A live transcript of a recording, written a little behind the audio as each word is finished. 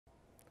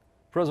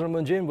President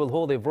Moon Jae-in will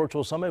hold a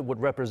virtual summit with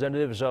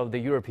representatives of the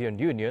European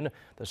Union.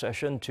 The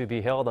session, to be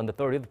held on the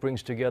 30th,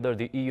 brings together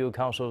the EU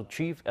Council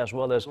chief as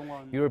well as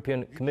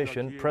European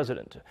Commission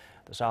President.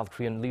 The South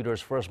Korean leaders'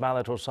 first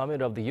bilateral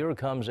summit of the year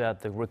comes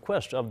at the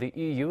request of the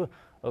EU.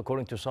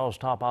 According to Seoul's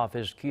top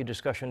office, key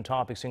discussion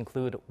topics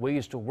include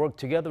ways to work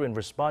together in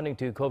responding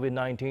to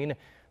COVID-19.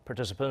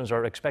 Participants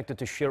are expected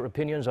to share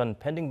opinions on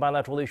pending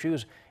bilateral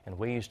issues and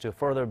ways to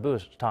further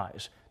boost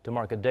ties. To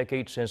mark a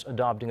decade since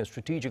adopting a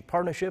strategic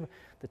partnership,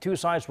 the two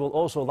sides will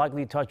also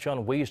likely touch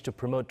on ways to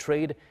promote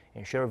trade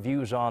and share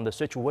views on the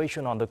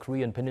situation on the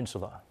Korean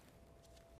Peninsula.